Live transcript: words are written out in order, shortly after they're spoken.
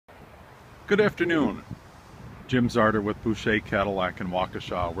Good afternoon. Jim Zarder with Boucher, Cadillac in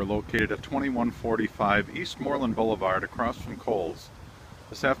Waukesha. We're located at 2145 East Moreland Boulevard across from Kohl's.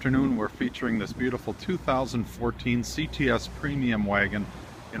 This afternoon we're featuring this beautiful 2014 CTS premium wagon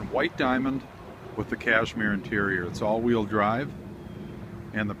in white diamond with the cashmere interior. It's all-wheel drive,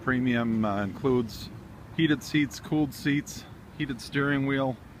 and the premium includes heated seats, cooled seats, heated steering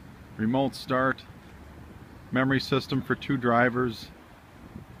wheel, remote start, memory system for 2 drivers,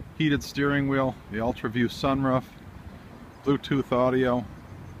 heated steering wheel, the UltraView sunroof, Bluetooth audio,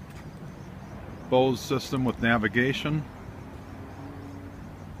 Bose system with navigation,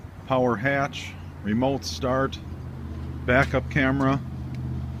 power hatch, remote start, backup camera.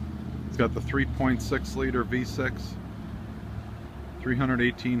 It's got the 3.6 liter V6,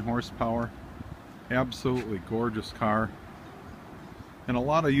 318 horsepower. Absolutely gorgeous car, and a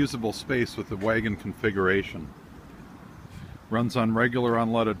lot of usable space with the wagon configuration. Runs on regular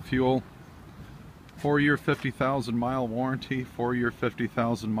unleaded fuel. 4-year 50,000 mile warranty, 4-year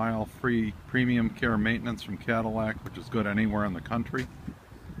 50,000 mile free premium care maintenance from Cadillac, which is good anywhere in the country.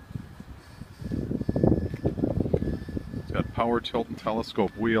 It's got power tilt and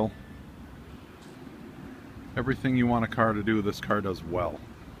telescope wheel. Everything you want a car to do, this car does well.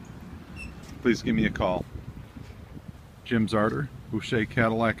 Please give me a call. Jim Zarder, Boucher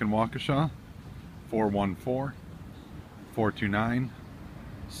Cadillac in Waukesha,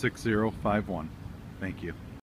 414-429-6051. Thank you.